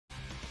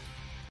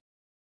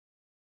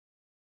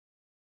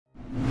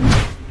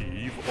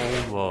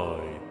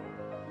timeline.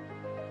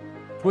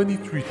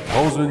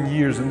 23,000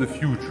 years in the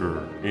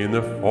future, in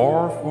a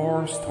far,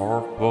 far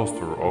star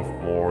cluster of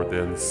more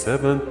than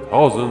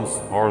 7,000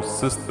 star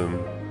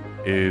system,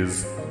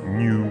 is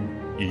New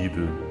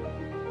Eden.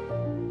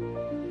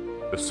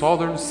 The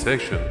southern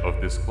section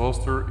of this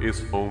cluster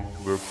is home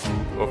to a group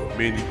of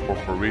many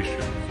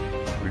corporations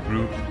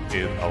regrouped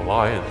in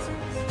alliances.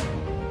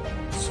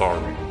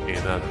 Sorry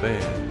in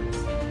advance.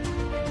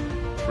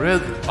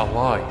 Red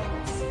Alliance.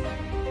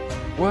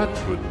 What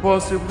could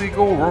possibly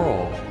go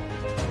wrong?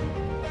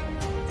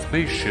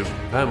 Spaceship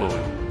Family.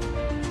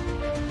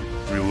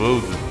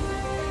 Reloaded.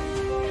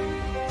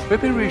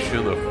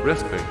 Federation of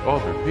Respect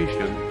Other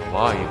Patient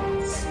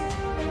Alliance.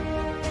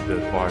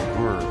 Dead by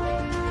Word.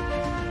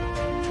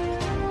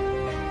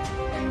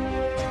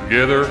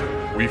 Together,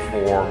 we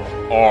form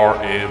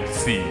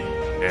RMC,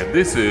 and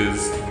this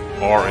is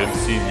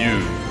RMC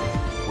News,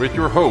 with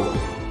your host,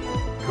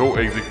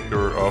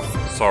 co-executor of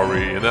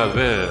Sorry in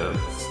Advance,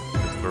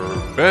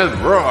 Mr. Ben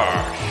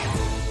Rush.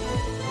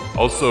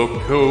 Also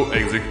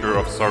co-executor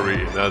of Sorry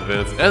in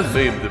Advance and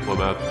main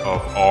diplomat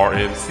of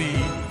RMC,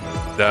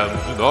 Dan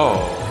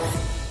Dunal.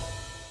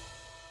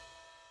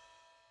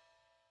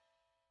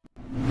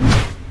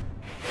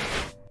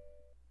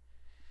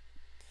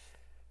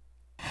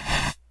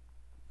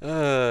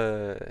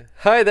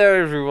 Hi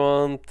there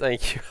everyone,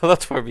 thank you a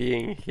lot for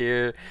being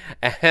here,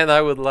 and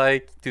I would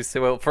like to say,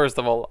 well, first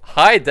of all,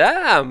 hi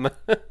Dam!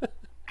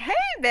 Hey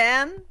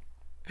Ben!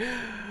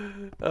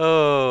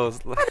 Oh, I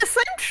had the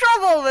same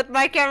trouble with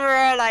my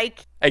camera,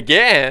 like...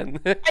 again?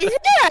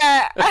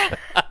 Yeah!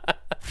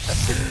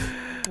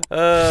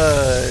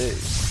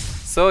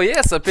 So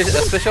yes, a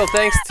special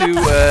thanks to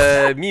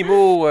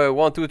Mimo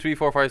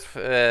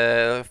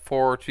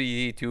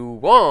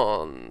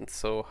 123454321.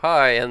 So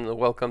hi and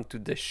welcome to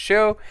the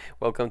show.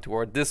 Welcome to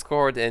our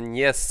Discord, and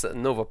yes,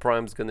 Nova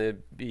Prime's gonna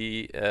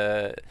be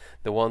the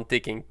one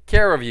taking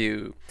care of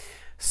you.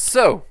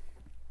 So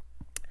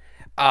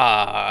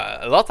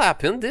a lot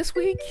happened this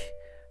week.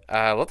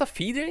 A lot of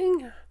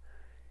feeding.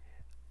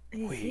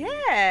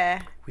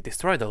 Yeah. We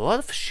destroyed a lot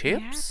of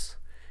ships.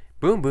 Yeah.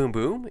 Boom, boom,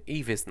 boom.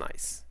 Eve is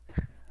nice.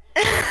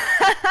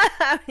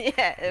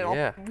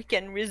 Yeah, we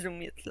can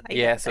resume it like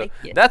yeah, that, so like,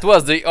 yeah. That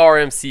was the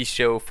RMC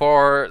show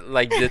for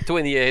like the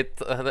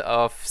 28th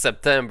of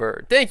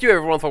September. Thank you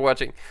everyone for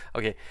watching.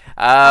 Okay.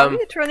 Are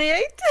we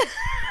 28?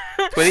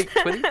 20,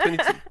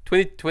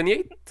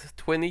 28?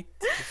 20,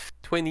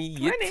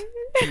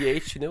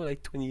 PH, you know,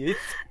 like 28.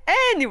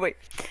 Anyway.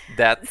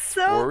 That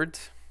word.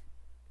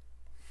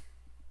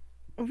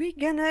 We're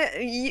gonna...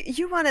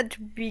 You wanted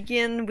to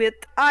begin with...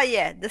 Oh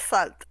yeah, the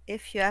salt.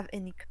 If you have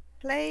any complaint,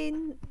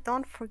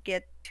 don't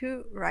forget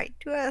to write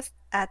to us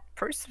at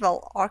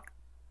Percival or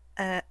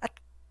at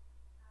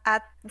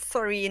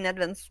Sorry in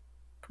Advance.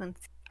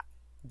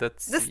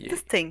 That's this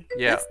thing.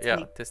 Yeah, this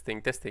yeah,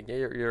 thing. testing. Yeah,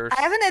 you're...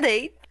 I haven't had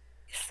 8,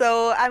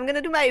 so I'm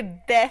gonna do my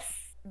best,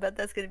 but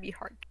that's gonna be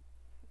hard,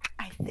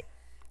 I think.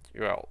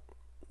 Well,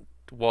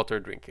 water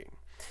drinking.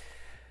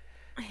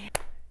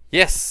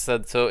 Yes,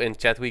 and so in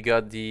chat we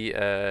got the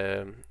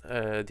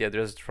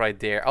address right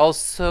there.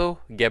 Also,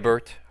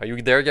 Gabbert, are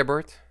you there,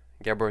 Gabbert?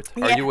 Gabbert,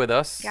 yeah. Are you with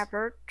us?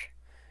 Gabbert.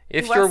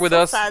 If you're with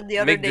us,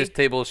 make this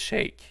table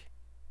shake.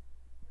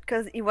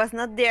 Because he was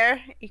not there.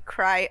 He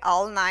cried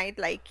all night,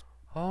 like...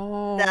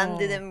 Oh. Dan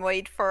didn't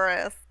wait for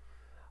us.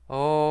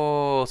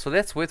 Oh, so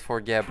let's wait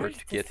for Gabbert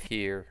to get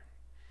here.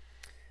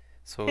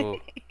 So,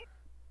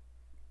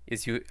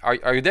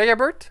 are you there,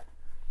 Gabbert?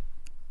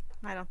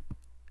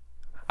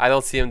 I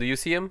don't see him. Do you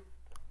see him?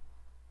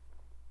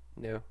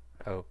 No.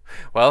 Oh.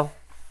 Well,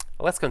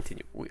 let's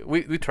continue.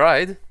 We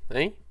tried,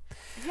 eh?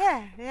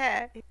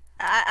 Yeah.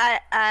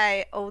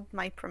 I owed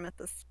my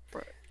promises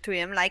to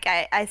him. Like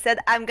I said,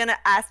 I'm gonna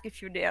ask if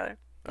you're there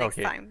next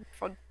time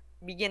for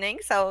beginning.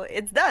 So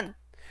it's done.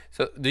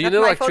 So do you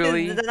know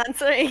actually?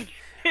 Answering.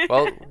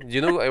 Well, do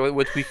you know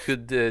what we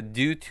could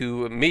do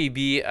to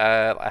maybe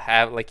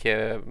have like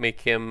make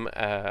him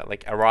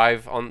like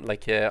arrive on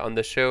on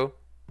the show?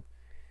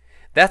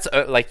 That's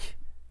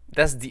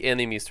that's the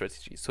enemy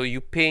strategy. So you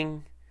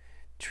ping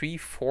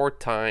 3-4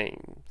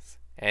 times,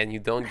 and you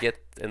don't get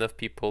enough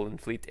people in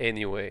fleet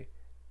anyway.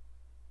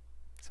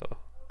 So.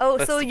 Oh,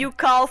 so you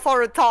call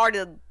for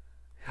retarded.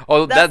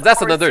 Oh,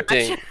 that's another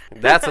thing.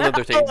 That's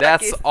another thing.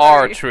 That's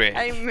our trick.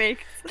 I'm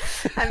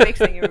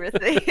mixing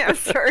everything. I'm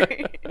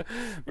sorry.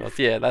 But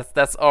yeah,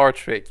 that's our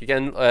trick. You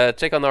can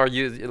check on our on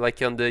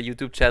the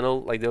YouTube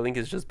channel. Like the link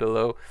is just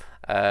below.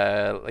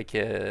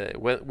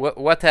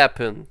 What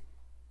happened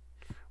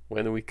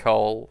when we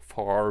call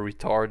for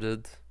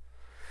retarded?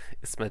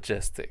 It's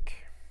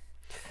majestic.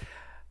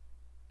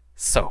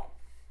 So,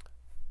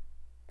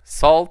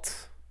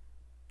 Salt,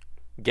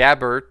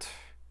 Gabbert.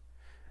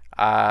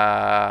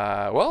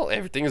 Well,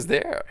 everything is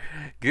there.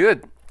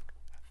 Good.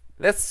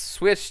 Let's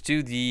switch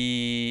to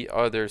the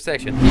other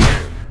section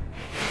here.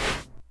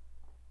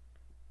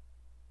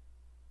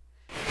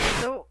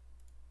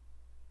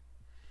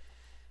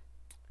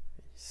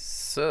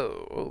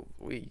 So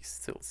we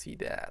still see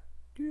that.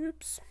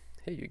 Oops.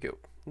 Here you go.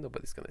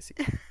 Nobody's gonna see.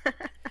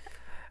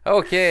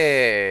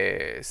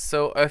 Okay,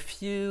 so a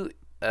few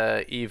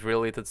Eve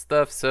related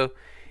stuff. So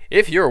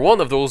if you're one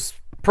of those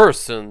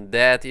person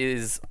that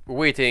is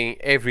waiting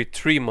every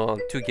 3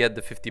 months to get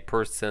the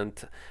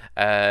 50%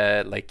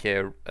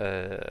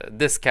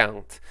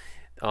 discount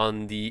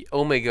on the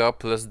Omega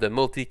plus the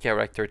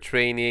multi-character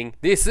training,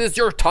 this is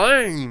your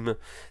time.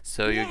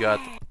 So you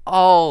got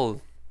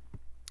all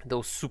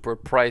those super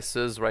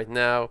prices right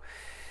now,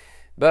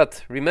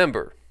 but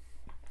remember,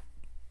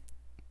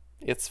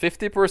 it's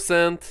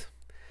 50%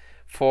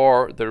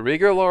 for the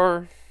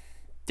regular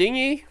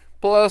thingy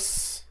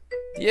plus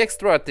the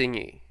extra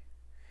thingy.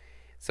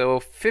 So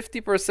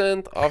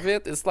 50% of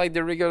it is like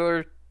the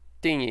regular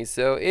thingy.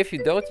 So if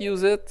you don't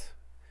use it,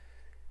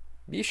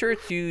 be sure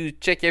to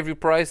check every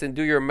price and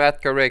do your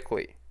math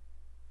correctly.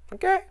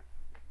 Okay?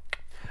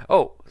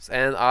 Oh,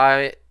 and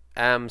I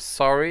am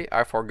sorry,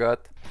 I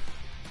forgot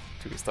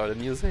to restart the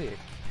music.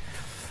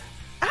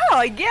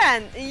 Oh,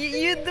 again,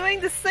 you're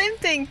doing the same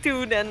thing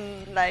too,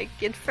 then, like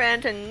in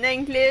French and in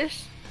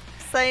English,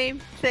 same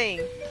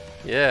thing.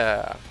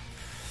 Yeah.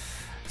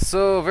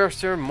 So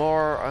there's your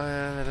more.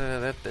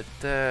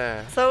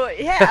 So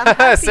yeah, I'm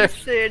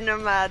happy,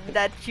 Nomad,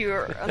 that you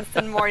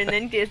understand more in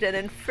English than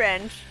in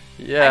French.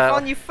 Yeah. I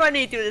found you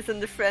funny to listen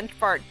to the French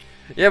part.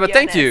 Yeah, but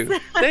thank you,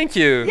 thank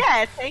you.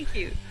 Yeah, thank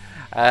you.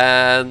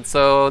 And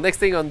so next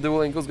thing on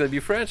Duolingo is gonna be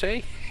French,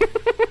 eh?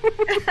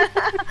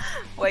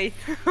 Wait,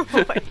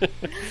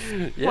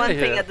 Yeah, one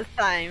thing at a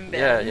time.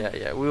 Ben.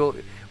 Yeah.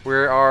 We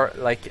are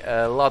like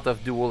a lot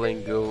of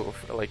Duolingo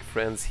like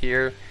friends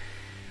here.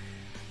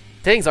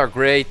 Things are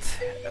great.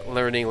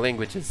 Learning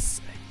languages.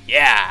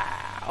 Yeah.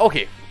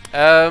 Okay.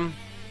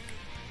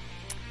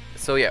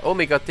 So yeah,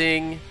 Omega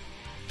thing.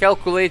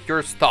 Calculate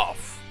your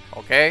stuff.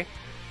 Okay.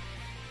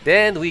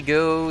 Then we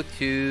go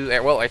to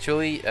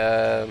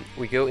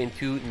we go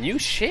into new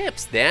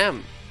ships.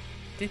 Damn.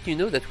 Did you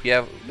know that we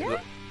have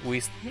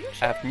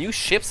new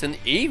ships in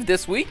Eve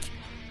this week?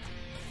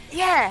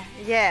 Yeah.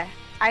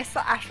 I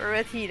saw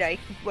Asherity like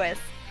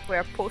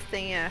we're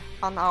posting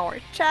on our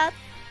chat.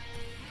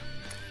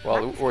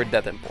 Well, we're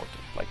that important.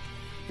 Like,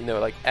 you know,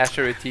 like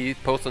Asherity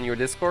post on your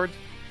Discord.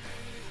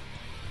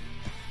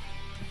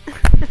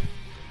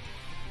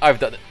 I've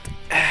done it.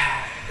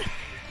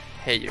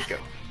 Here you go.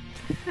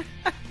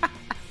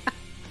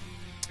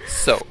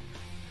 So,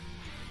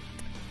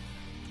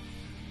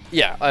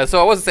 yeah.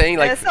 So I was saying,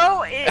 like,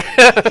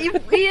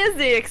 he is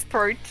the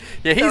expert.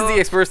 Yeah, he's the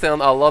expert on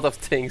a lot of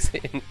things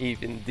in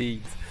Eve,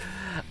 indeed.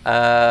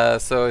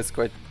 So it's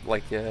quite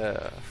like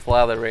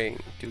flattering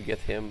to get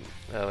him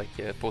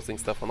posting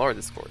stuff on our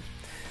Discord.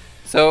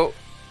 So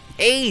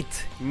 8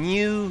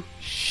 new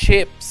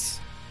ships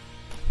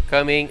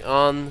coming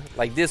on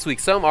like this week.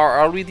 Some are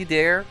already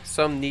there,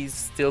 some need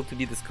still to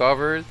be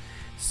discovered.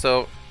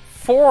 So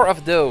 4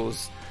 of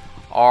those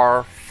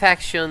are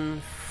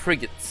faction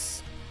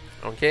frigates.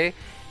 Okay,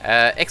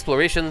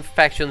 exploration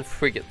faction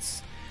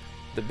frigates.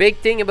 The big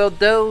thing about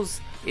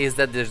those is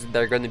that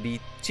they're going to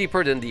be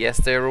cheaper than the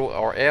Estero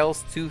or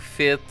else to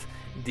fit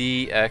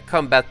the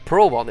combat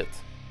probe on it.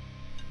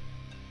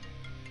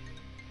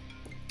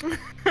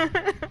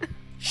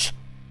 Shh.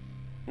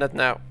 Not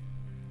now.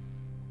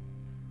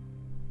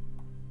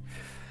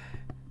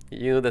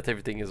 You know that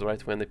everything is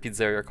right when the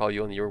pizzeria call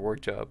you on your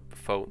work job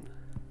phone.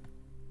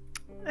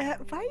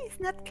 Why is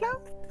not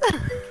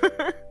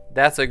closed?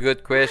 That's a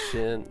good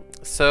question.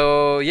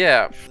 So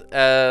yeah,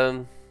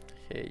 here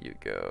you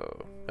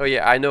go. Oh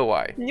yeah, I know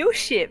why. New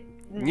ship.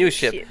 New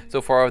ship.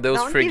 So for those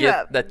Don't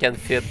frigates that can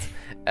fit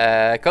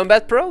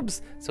combat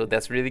probes, so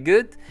that's really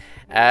good.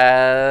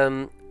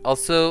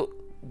 Also,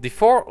 the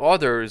 4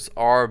 others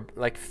are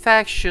like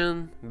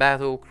faction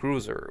battle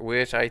cruiser,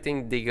 which I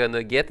think they're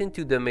gonna get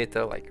into the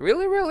meta like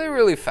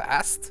really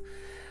fast,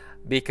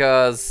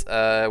 because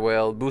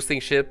well, boosting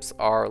ships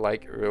are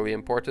like really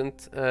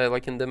important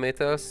like in the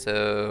meta.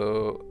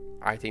 So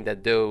I think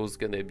that those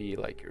gonna be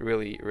like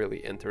really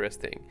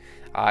interesting.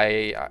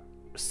 I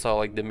saw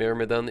like the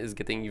Myrmidon is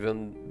getting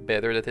even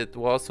better than it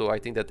was, so I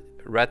think that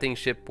ratting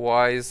ship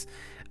wise,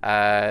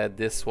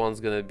 this one's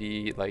gonna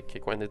be like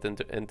quite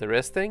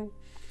interesting.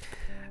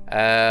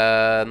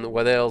 And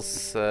what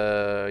else?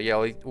 Yeah,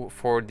 like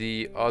for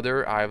the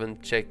other, I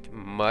haven't checked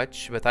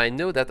much, but I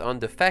know that on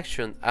the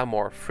faction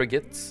Amarr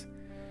frigates,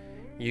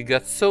 you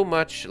got so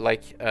much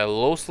like a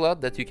low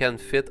slot that you can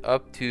fit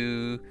up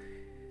to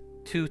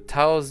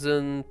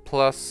 2,000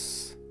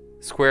 plus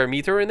square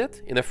meter in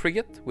it, in a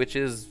frigate, which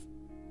is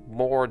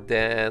more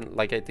than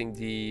like I think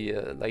the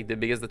like the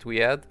biggest that we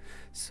had.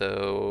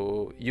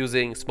 So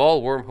using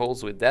small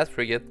wormholes with that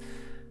frigate,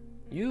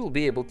 you'll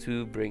be able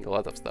to bring a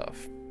lot of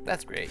stuff.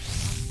 That's great.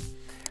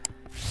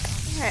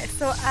 Alright,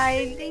 so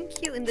I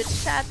link you in the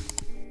chat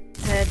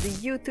the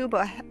YouTube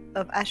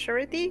of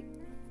Asherity,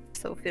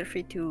 so feel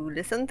free to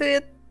listen to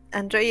it,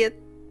 enjoy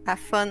it, have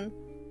fun.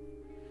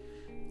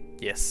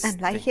 Yes. And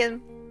like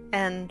him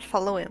and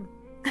follow him.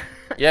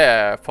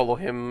 Yeah, follow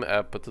him,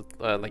 put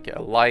like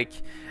a like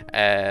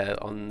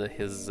on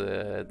his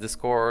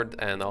Discord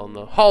and on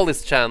all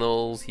his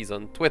channels. He's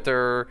on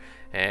Twitter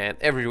and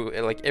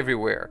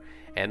everywhere.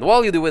 And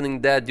while you're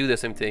doing that, do the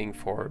same thing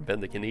for Ben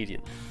the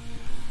Canadian.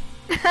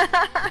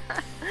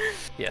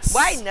 Yes.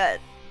 Why not?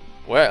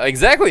 Well,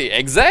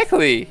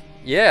 exactly.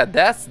 Yeah,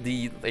 that's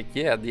the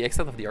the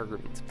extent of the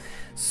argument.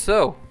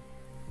 So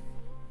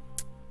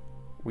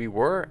we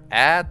were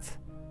at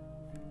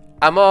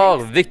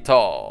Amarr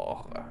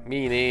Victor,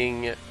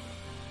 meaning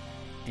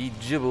the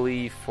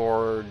Jubilee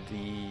for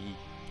the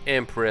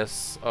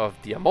Empress of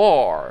the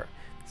Amarr.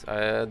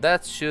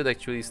 That should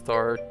actually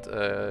start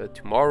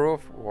tomorrow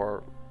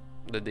or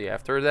the day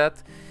after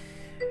that.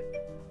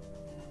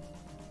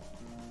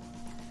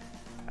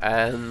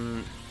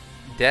 And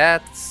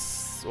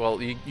that's,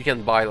 well, you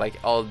can buy like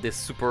all this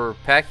super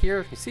pack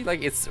here. You see,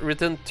 like, it's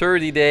written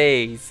 30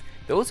 days.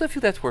 Those of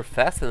you that were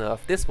fast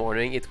enough this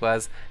morning, it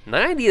was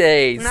 90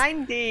 days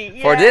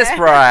 90, for this yeah.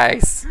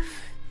 price.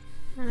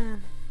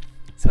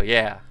 So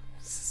yeah,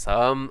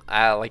 some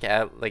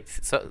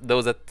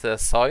those that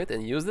saw it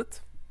and used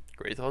it,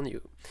 great on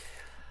you.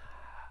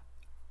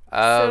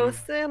 So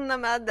Sir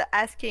Nomad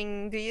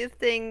asking, do you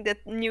think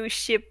that new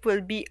ship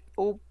will be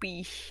OP?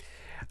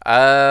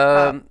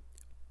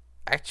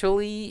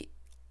 Actually,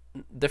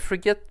 the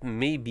frigate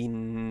may be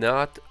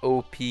not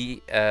OP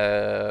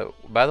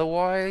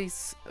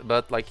battle-wise,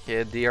 but like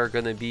they are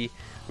gonna be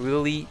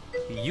really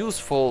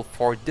useful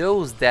for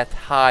those that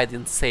hide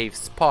in safe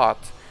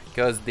spot,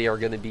 because they are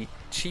gonna be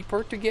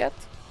cheaper to get.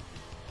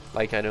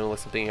 Like, I don't know,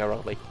 something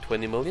around like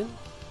 20 million.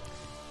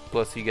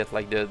 Plus you get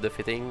like the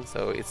fitting,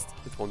 so it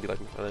won't be like,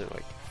 I don't know,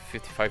 like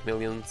 55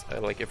 million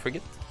like a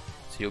frigate.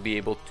 So you'll be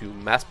able to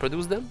mass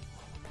produce them.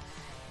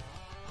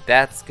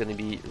 That's gonna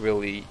be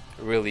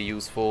really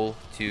useful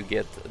to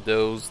get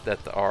those that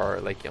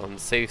are like on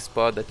safe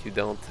spot, that you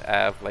don't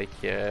have like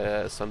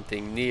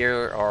something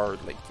near, or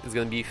like it's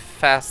gonna be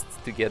fast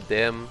to get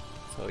them.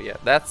 So yeah,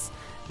 that's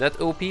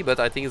not OP, but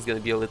I think it's gonna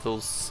be a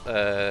little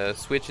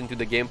switch into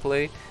the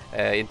gameplay,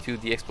 into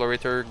the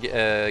explorator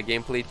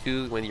gameplay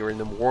too, when you're in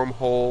the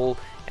wormhole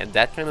and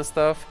that kind of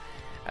stuff.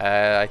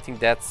 I think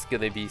that's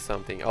gonna be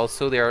something.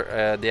 Also,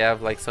 they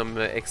have like some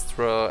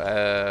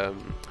extra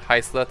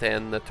high slot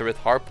and turret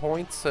hard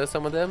points,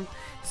 some of them,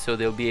 so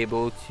they'll be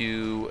able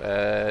to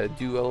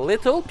do a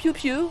little pew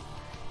pew,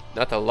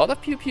 not a lot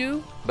of pew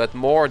pew, but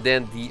more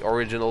than the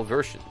original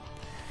version.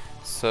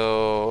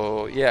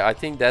 So yeah, I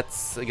think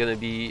that's gonna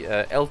be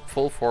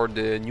helpful for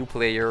the new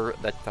player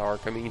that are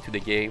coming into the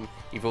game,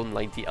 even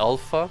like the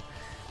alpha.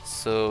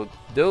 So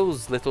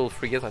those little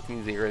frigates, I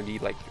think they're gonna be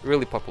like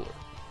really popular.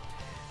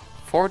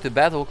 For the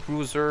battle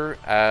cruiser,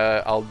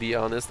 I'll be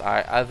honest,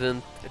 I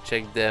haven't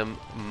checked them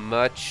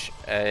much.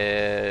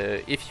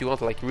 If you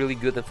want like really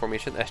good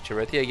information, ask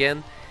Charity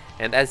again.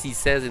 And as he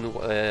says in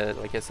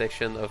like a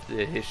section of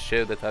his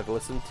show that I've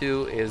listened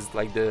to, is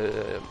like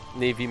the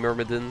Navy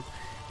Myrmidon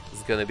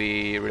is gonna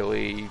be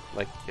really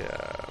like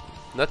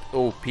not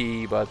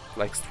OP, but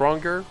like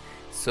stronger.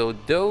 So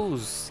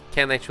those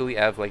can actually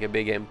have like a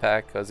big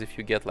impact, because if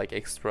you get like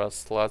extra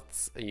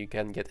slots, you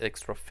can get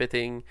extra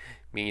fitting,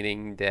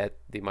 meaning that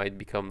they might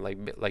become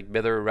like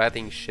better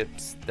ratting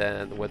ships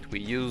than what we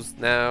use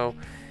now,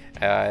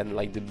 and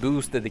like the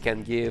boost that they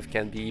can give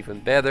can be even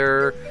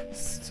better.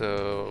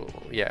 So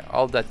yeah,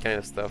 all that kind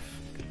of stuff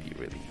could be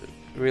really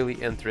good, really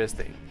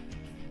interesting.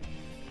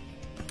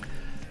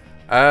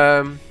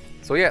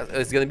 So yeah,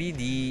 it's gonna be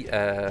the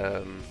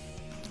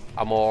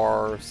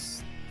Amarr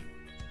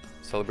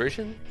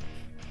celebration.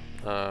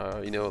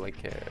 You know, like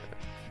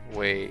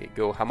way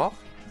go Hammer.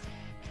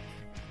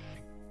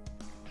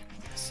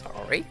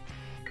 Sorry.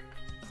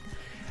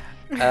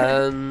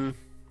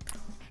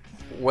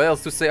 What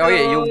else to say? Oh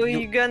yeah,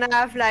 you're gonna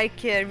have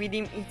like a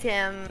redeem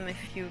item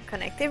if you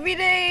connect every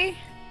day.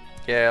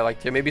 Yeah,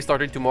 like maybe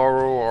starting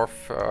tomorrow, or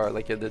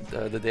like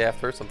the day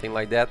after, something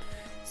like that.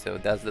 So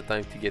that's the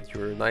time to get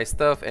your nice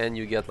stuff, and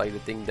you get like the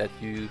thing that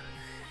you,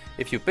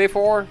 if you pay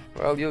for,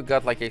 well, you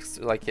got like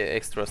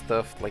extra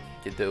stuff, like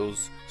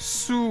those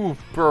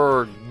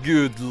super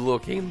good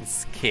looking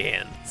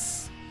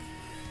skins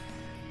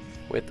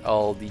with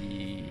all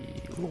the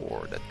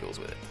lore that goes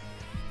with it.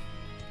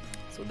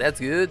 So that's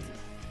good.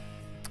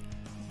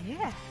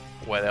 Yeah.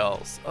 What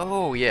else?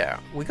 Oh yeah,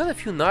 we got a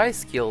few nice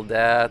skills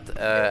that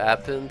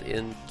happened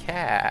in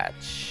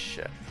Catch.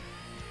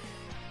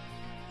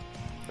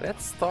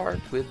 Let's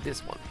start with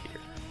this one here.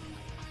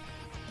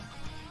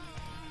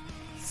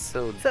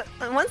 So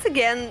once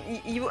again,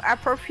 you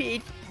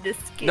appropriate the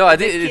skill. No, I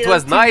did. It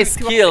was nice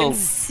skills.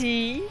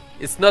 See,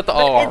 it's not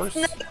ours.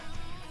 It's not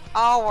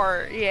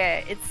our.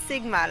 Yeah, it's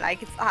Sigma.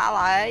 Like it's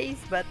allies,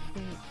 but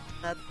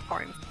not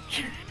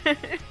RMC.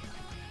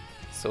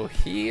 So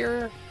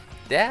here,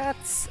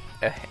 that's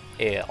a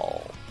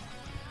hell,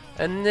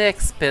 an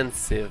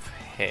expensive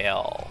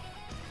hell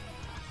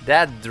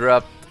that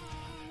dropped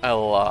a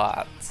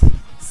lot.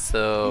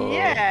 So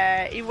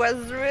yeah, it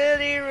was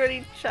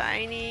really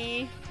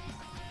shiny.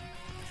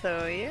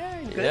 So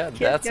yeah, good. Yeah,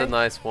 that's a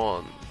nice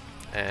one,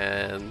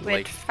 and with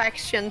like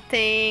faction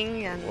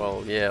thing and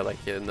well, yeah, like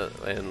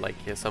and like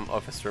some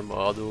officer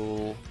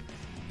model,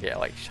 yeah,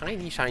 like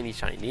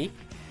shiny.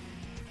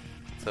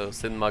 So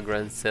Cinema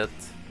Grand Set,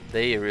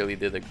 They really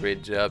did a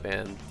great job,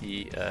 and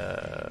the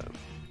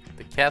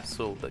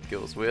capsule that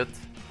goes with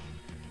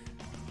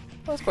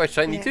was quite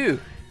shiny too.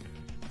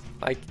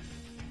 Like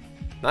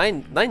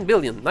 9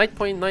 billion,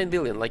 9.9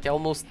 billion, like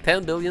almost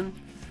 10 billion.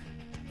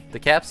 The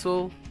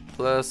capsule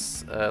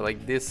plus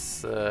like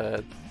this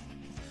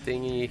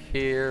thingy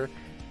here,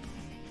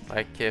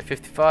 like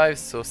 55,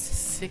 so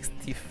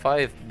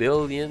 65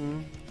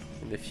 billion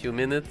in a few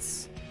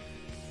minutes.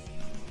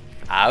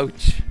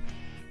 Ouch.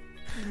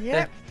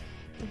 Yep.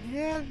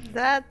 Yeah,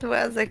 that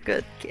was a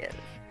good kill.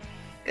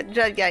 Good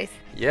job, guys.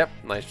 Yep,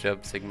 nice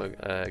job, Sigma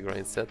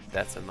grind set.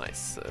 That's a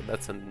nice.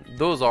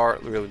 Those are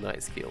really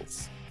nice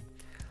kills.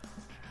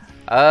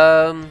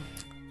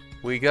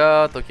 We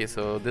got okay.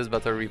 So this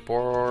battle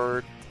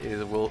report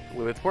is will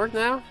it work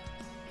now?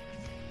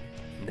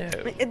 No.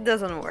 It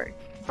doesn't work.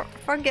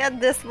 Forget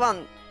this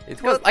one.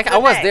 It was like I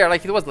was there.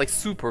 Like it was like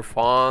super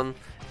fun.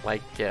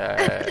 Like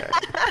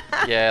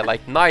yeah,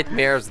 like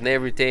nightmares and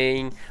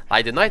everything.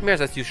 Like the nightmares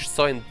that you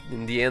saw in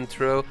the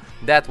intro.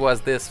 That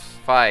was this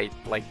fight.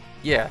 Like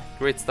yeah,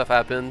 great stuff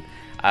happened.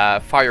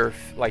 Fire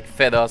like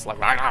fed us like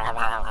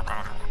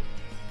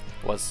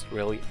was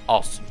really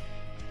awesome.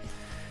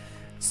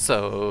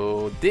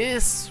 So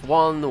this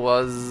one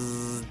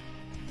was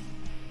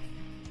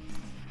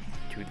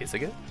 2 days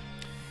ago,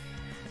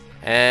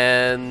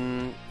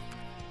 and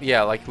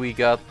yeah, like we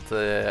got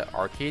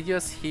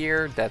Arcadius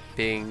here, that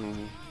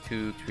ping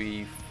 2,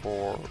 3,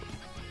 4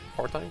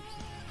 times.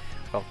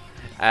 Well,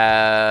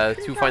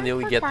 to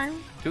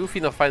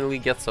finally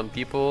get some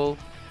people,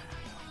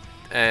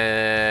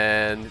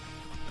 and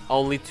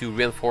only to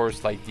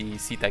reinforce like the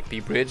C-Type P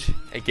bridge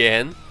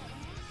again.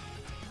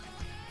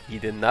 He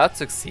did not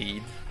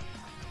succeed.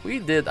 We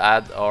did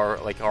add our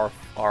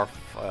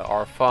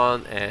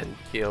fun and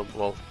killed.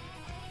 Well,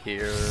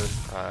 here.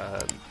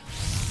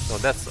 No,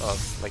 that's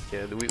us. Like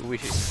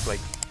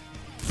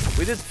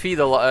we did feed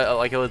a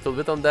like a little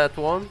bit on that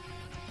one,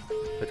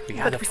 but we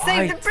had a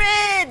fight. Saved the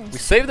bridge. We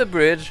saved the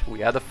bridge. We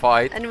had a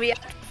fight, and we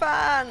had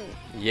fun.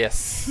 Yes,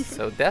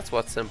 so that's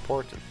what's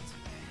important.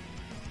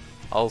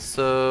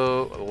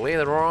 Also,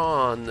 later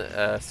on,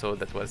 so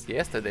that was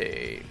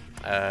yesterday.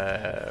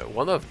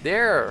 One of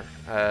their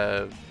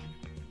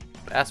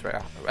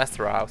Astra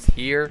House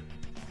here.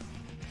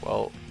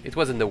 Well, it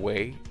was in the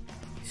way,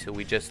 so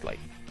we just like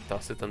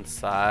toss it on the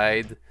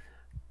side.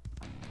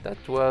 That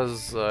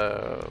was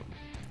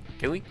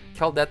can we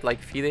call that like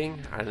feeding?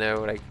 I don't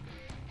know, like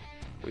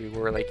we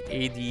were like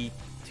 82%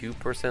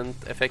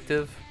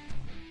 effective.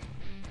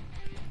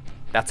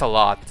 That's a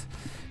lot.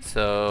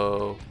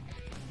 So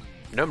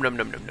num num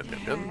num num num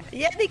num num.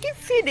 Yeah, they keep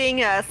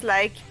feeding us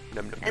like,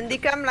 Num, num, and num, they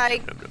num, come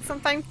like num, num, num.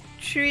 sometimes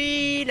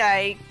 3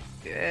 like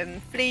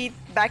fleet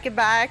back to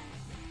back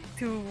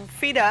to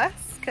feed us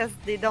because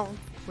they don't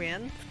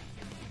win.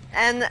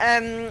 And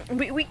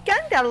we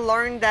kind of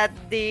learned that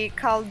they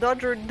call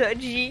Dodger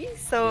Dodgy,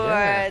 so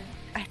Yeah.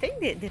 I think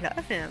they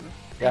love him.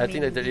 Yeah, I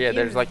think that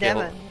there's like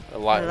a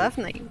lot. love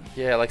name.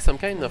 Yeah, like some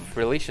kind of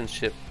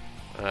relationship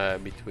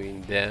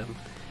between them.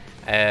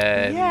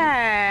 And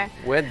Yeah.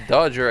 when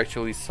Dodger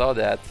actually saw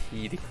that,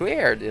 he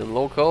declared in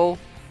local,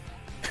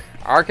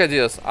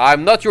 Arcadius,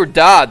 I'm not your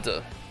dad.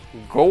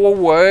 Go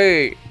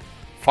away.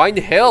 Find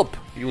help.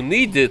 You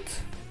need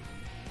it.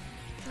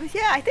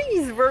 Yeah, I think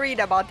he's worried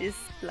about his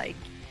like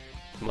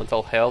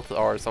Mental health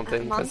or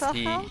something, because mental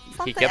he health. he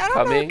Something. kept I don't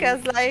coming.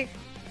 Because like,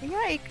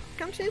 yeah, he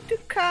continued to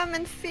come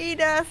and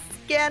feed us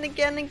again.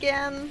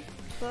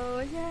 So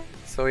yeah,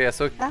 So yeah,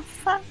 so that's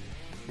fun.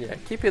 yeah,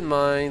 keep in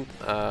mind.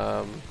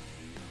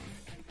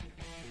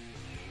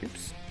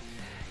 Oops.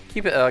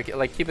 Keep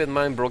it keep in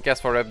mind.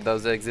 Broadcast for rep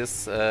does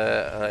exist,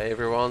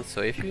 everyone.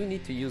 So if you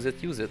need to use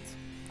it, use it.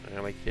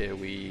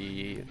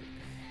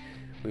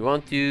 We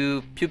want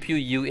to pew pew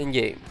you in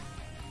game,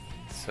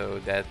 so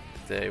that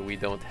we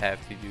don't have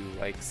to do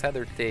like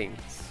sadder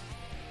things,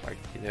 like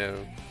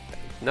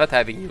not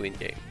having you in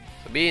game.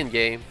 So be in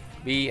game,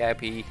 be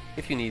happy.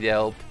 If you need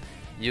help,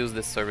 use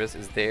the service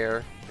is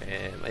there,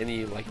 and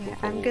any like Yeah,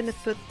 local. I'm gonna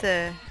put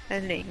a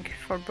link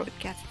for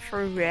broadcast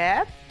for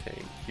rep.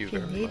 Thank you if you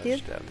very need much.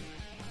 it. Then.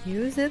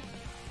 Use it,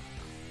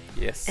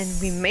 Yes. and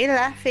we may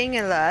laughing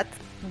a lot,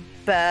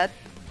 but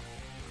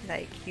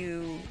like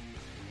you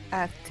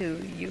have to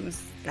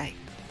use like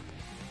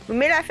we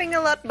may laughing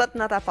a lot, but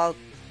not about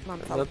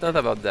mental. Not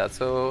about that.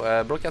 So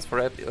broadcast for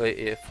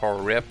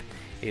rep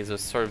is a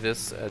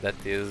service that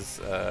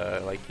is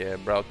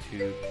brought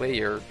to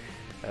player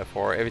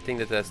for everything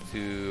that has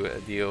to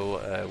deal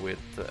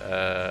with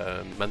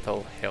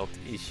mental health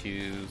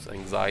issues,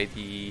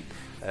 anxiety,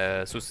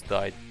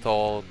 suicide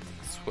thought,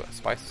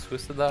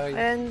 suicide.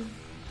 And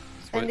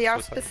they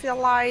are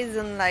specialized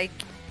in like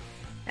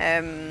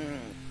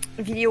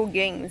video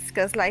games,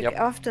 because like Yep.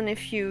 often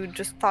if you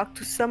just talk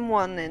to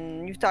someone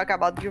and you talk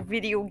about your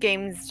video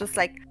games, just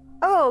like,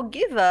 oh,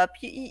 give up,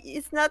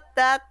 it's not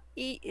that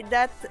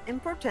that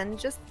important,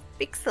 just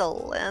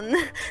pixel, and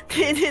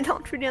they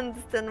don't really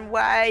understand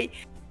why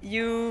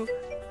you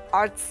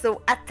are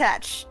so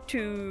attached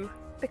to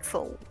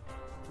pixel.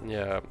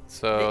 Yeah,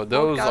 so They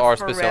those broadcast are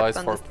for rep, specialized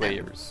for understand.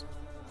 players.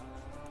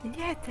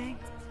 Yeah,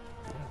 thanks.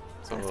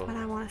 So That's what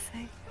I want to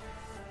say.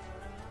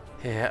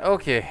 yeah,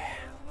 okay.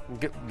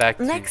 Get back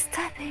to Next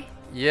topic.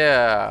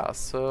 yeah.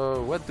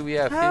 So what do we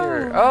have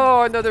here?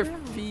 Oh, Oh, another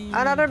feed.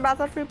 Another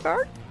battle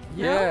report?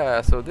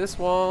 Yeah. So this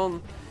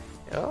one.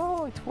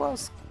 Oh, it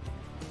was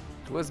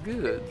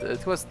good.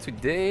 It was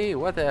today.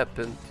 What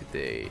happened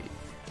today?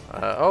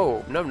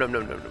 Oh, no.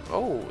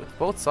 Oh,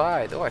 both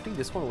sides. Oh, I think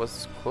this one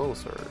was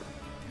closer.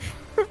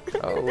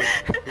 Oh,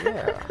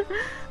 yeah.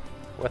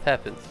 What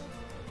happened?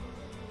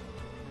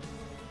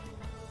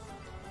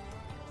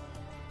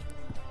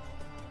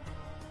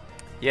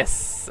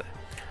 Yes.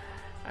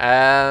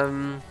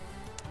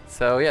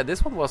 So yeah,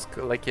 this one was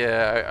like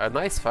a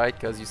nice fight,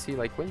 because you see,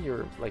 like, when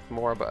you're like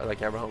more about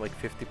like around like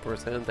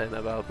 50% and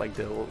about like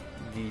the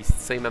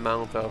same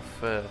amount of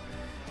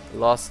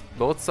loss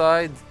both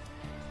sides,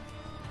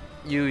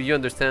 you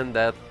understand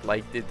that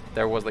like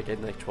there was like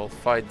an actual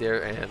fight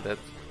there, and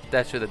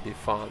that should have been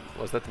fun.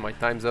 Was that my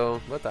time zone?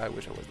 But I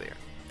wish I was there.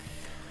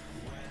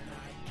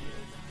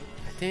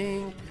 I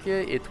think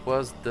it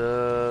was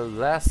the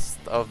last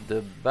of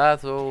the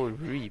battle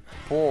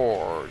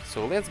report.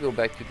 So let's go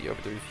back to the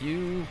orbital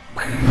review.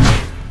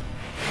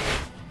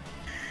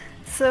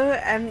 So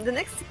the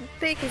next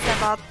pick is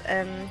about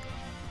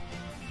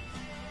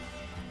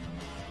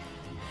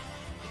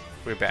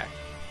We're back.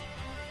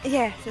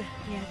 yeah,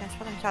 that's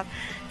what I thought.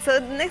 So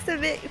the next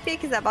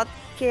pick is about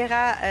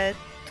Kera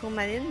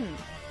Tourmaline.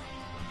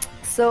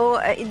 So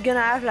it's gonna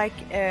have like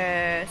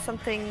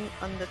something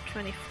on the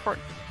 24th.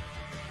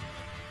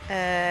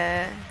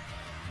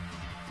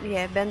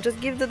 Yeah, Ben, just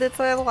give the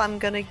detail. I'm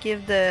gonna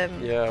give the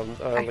Yeah,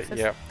 access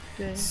yeah.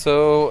 to-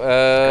 So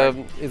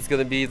it's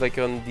gonna be like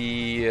on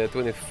the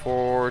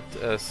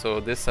 24th. So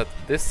this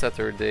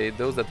Saturday.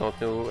 Those that don't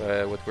know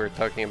what we're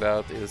talking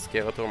about is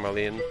Kera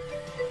Tourmaline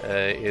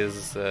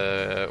is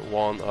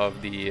one of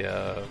the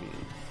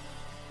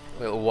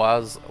well,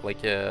 was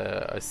like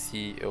a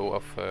CEO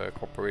of a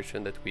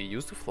corporation that we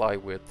used to fly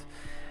with,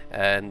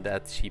 and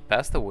that she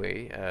passed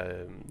away.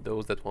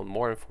 Those that want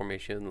more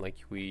information, like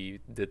we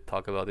did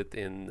talk about it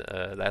in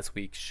last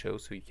week's show,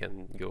 so you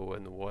can go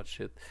and watch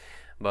it.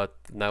 But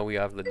now we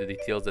have the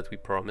details that we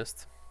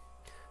promised.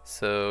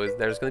 So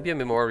there's going to be a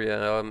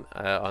memoriam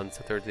on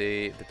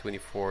Saturday the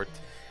 24th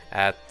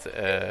at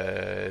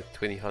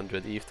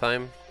 2000 Eve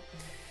time.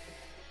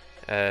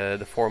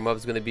 The forum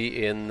is going to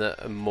be in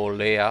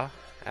Molea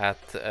at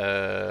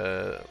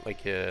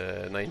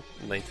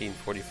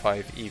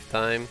 1945 Eve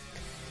time.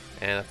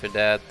 And after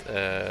that,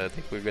 I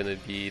think we're gonna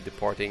be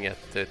departing at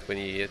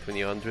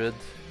 2000.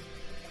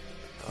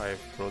 I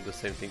wrote the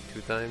same thing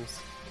 2 times.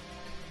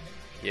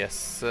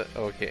 Yes,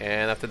 okay.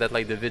 And after that,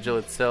 like the vigil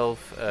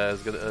itself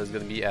is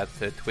gonna be at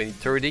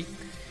 2030,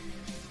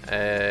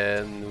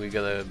 and we're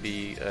gonna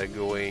be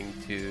going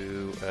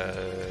to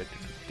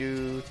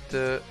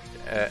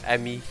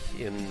Ami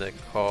in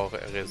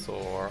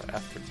Kor-Azor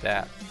after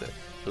that.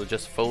 So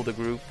just follow the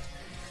group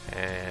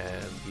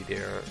and be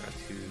there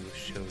to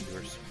show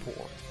your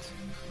support.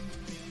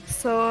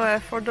 So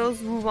for those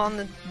who want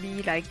to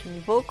be like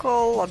in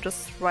vocal or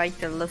just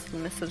write a little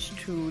message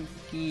to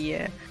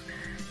the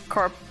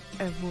corp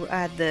who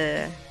had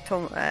the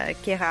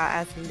Kera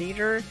as a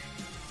leader,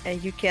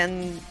 you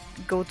can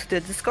go to the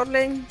Discord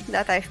link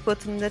that I've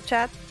put in the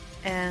chat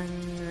and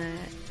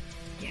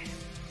yeah,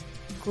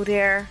 go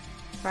there,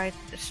 right?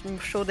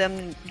 Show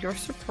them your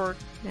support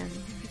and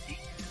everything.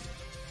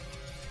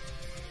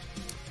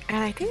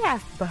 And I think I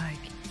have bug.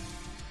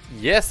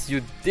 Yes,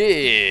 you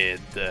did.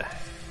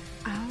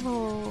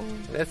 Oh.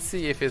 Let's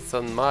see if it's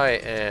on my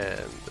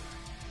end.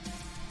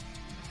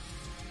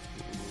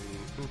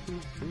 Okay,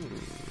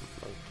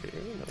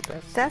 no,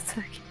 That's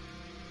okay.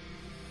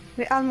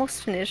 We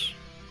almost finished.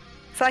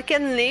 So I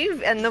can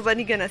leave and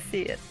nobody gonna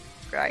see it,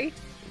 right?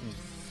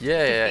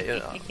 yeah,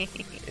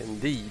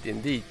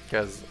 indeed,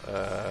 because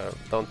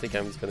don't think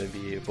I'm just gonna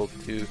be able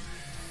to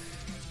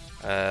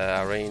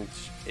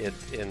arrange it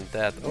in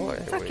that. Oh,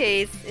 It's anyway.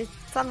 okay.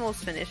 It's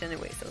almost finished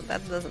anyway, so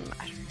that doesn't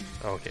matter.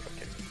 Okay.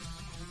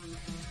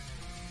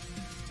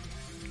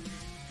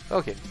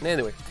 Okay,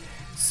 anyway.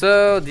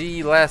 So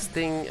the last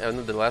thing,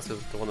 not the last,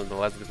 one of the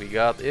last that we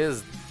got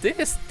is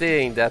this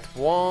thing, that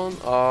one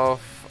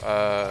of,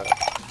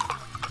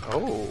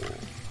 oh,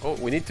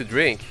 we need to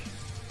drink.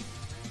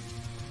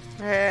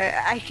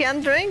 I can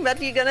drink, but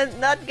you're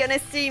not gonna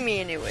see me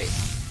anyway.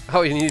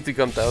 Oh, you need to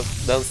come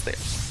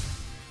downstairs.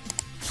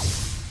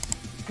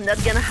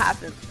 Not gonna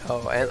happen.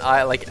 Oh, and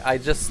I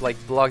just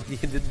blocked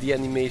the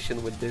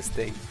animation with this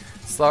thing.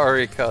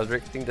 Sorry,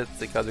 Kadric. I think that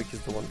Kadric is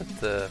the one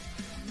that.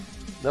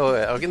 No,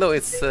 okay, no,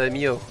 it's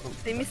Mio.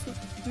 It's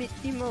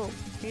Mimo.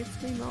 It's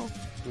Mimo.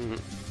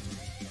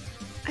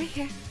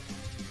 Okay.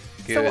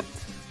 Good.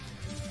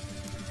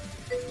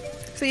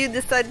 So you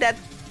decide that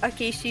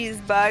okay, she's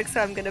bugged,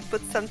 so I'm gonna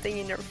put something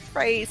in her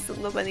face so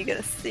nobody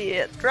gonna see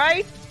it,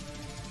 right?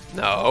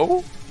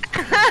 No.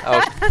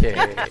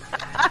 Okay.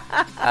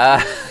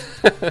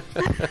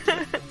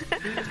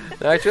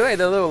 Actually, I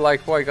don't know, why,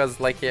 because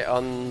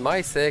on my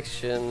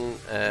section,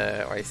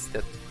 I see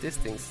that this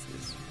thing is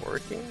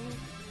working.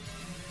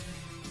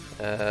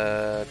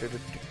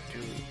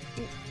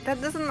 That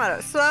doesn't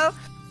matter. So,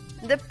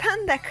 the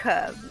Panda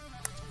Cub.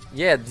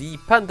 Yeah, the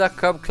Panda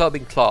Cub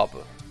Clubbing Club.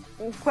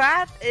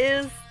 What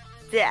is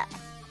that?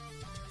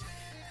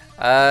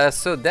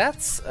 So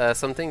that's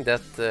something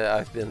that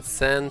I've been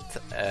sent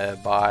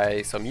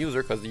by some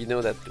user, because you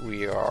know that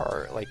we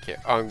are like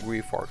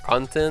hungry for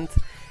content,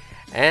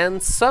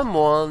 and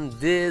someone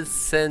did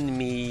send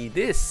me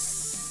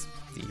this,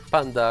 the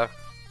Panda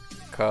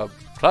Cub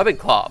Clubbing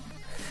Club.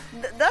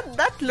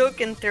 That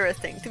look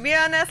interesting. To be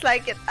honest,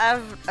 like it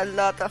have a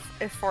lot of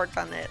effort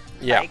on it.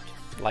 Yeah,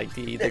 like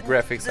the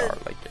graphics are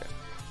like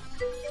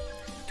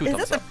two is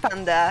thumbs it up. a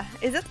panda?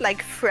 Is it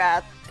like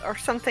Frat or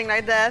something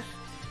like that?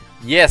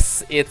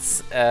 Yes,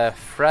 it's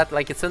Frat,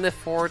 like it's an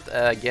effort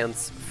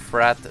against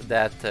Frat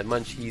that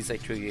Munchies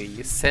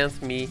actually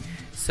sent me.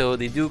 So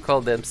they do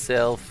call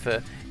themselves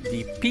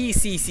the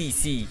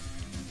PCCC.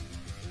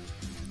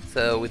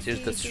 So which is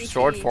the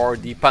short for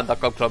the Panda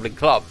Cub Clubbing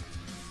Club.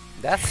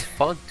 That's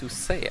fun to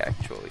say,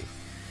 actually.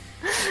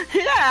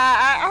 Yeah,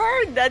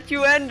 I heard that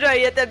you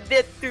enjoy it a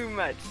bit too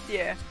much.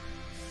 Yeah.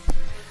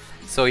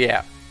 So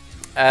yeah.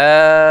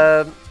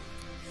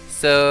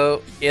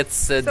 So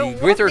it's the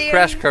Greater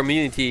Crash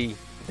community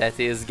that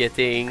is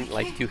getting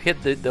like to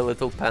hit the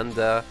little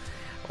panda,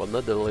 well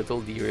not the little,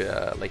 the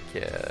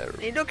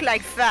It looked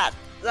like fat.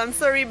 I'm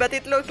sorry, but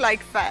it looked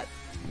like fat.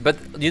 But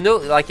you know,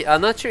 like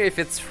I'm not sure if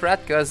it's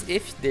Frat, because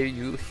if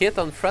you hit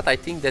on Frat, I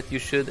think that you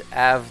should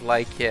have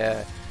like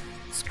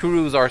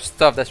screws or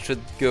stuff that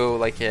should go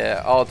like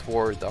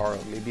outward, or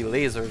maybe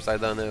lasers. I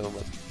don't know,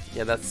 but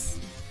yeah, that's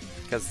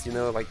because you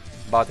know, like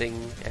botting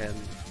and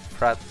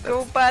Frat.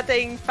 Go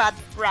batting fat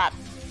Frat.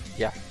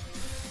 Yeah.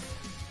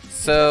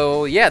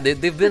 So yeah,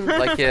 they've been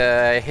like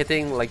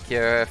hitting like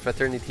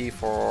fraternity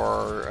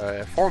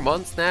for 4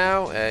 months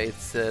now.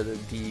 It's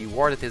the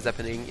war that is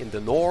happening in the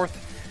north.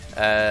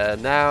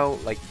 Now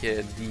like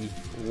the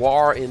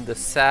war in the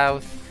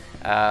south.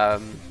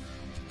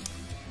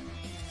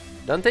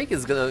 Don't think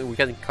it's we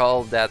can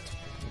call that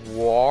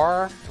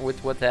war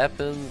with what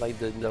happened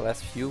like in the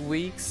last few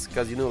weeks,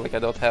 because you know, like I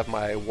don't have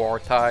my war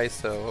tie,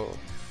 so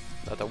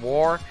not a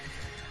war.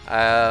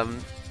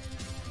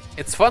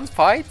 It's fun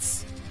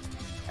fights,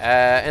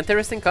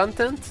 interesting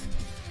content,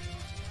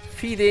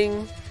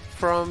 feeding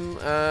from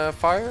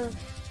fire.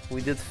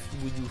 We do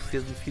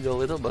feed a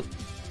little, but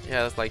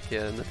yeah, it's like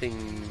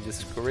nothing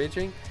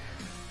discouraging.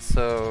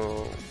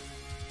 So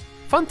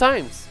fun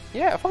times,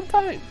 yeah, fun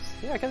times.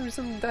 Yeah, I can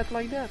reason that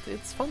like that.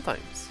 It's fun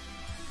times.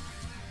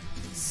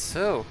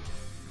 So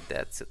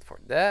that's it for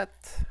that.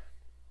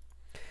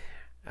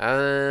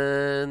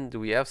 And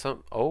we have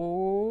some.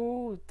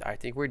 Oh, I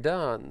think we're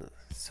done.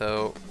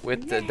 So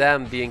with the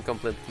dam being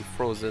completely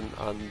frozen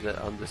on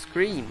the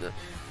screen,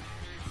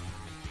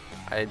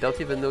 I don't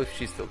even know if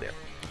she's still there.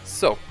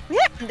 So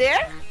yeah,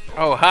 there.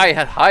 Oh,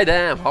 hi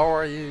Dam. How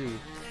are you?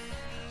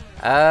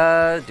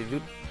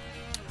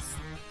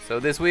 So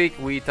this week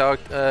we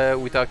talked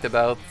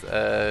about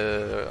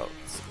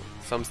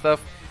some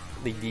stuff.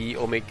 The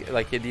Omega,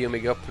 like the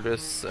Omega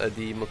plus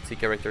the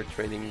multi-character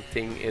training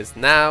thing is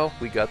now.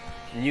 We got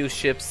new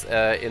ships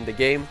in the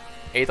game,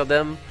 8 of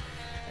them.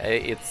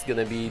 It's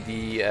gonna be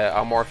the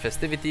Amarr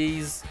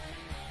festivities.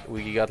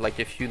 We got like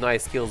a few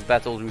nice skills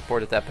battles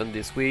report that happened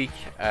this week.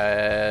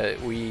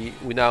 We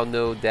now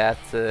know that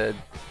the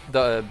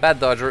Bad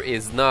Dodger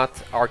is not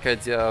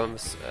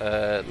Arcadium's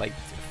like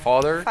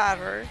father.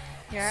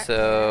 Yeah.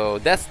 So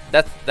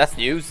that's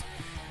news.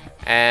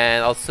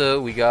 And also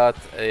we got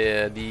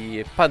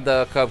the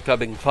Panda Cub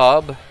Clubbing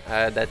Club.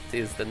 That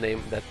is the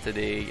name that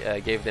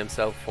they gave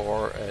themselves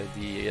for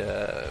the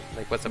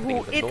like what's happening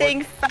in the eating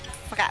north.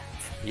 Frat.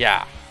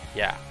 Yeah.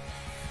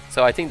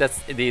 So I think that's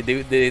they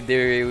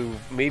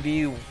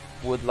maybe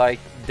would like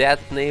that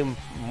name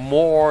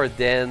more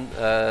than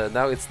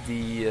now it's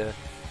the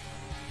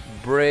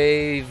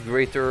Brave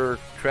Greater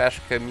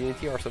Crash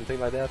Community or something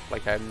like that.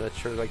 Like I'm not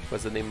sure like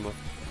what's the name of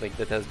like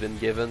that has been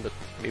given, but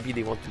maybe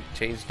they want to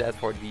change that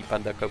for the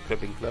Panda Cub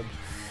Clubbing Club.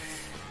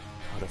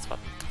 Oh, that's fun.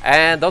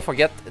 And don't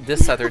forget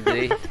this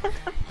Saturday.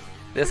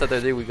 This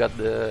Saturday we got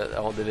the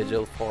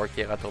vigil for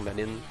Kera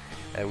Tourmaline.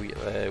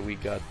 We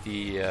got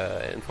the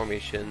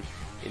information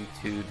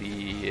into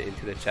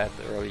the chat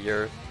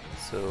earlier,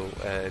 so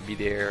be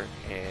there,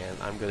 and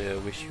I'm gonna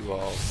wish you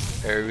all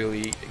a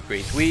really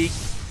great week.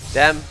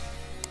 Damn,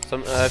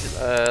 some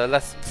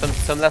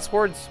last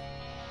words.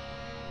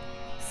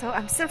 So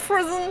I'm still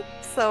frozen,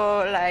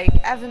 so like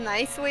have a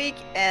nice week,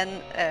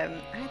 and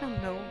I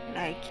don't know,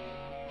 like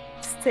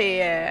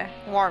stay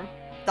warm,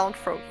 don't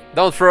froze.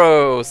 Don't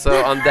froze.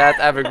 So on that,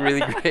 have a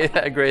really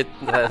great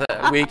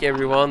week,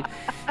 everyone.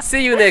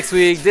 See you next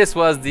week. This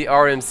was the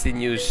RMC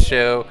News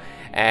Show,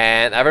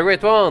 and have a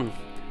great one.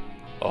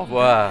 Au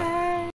revoir.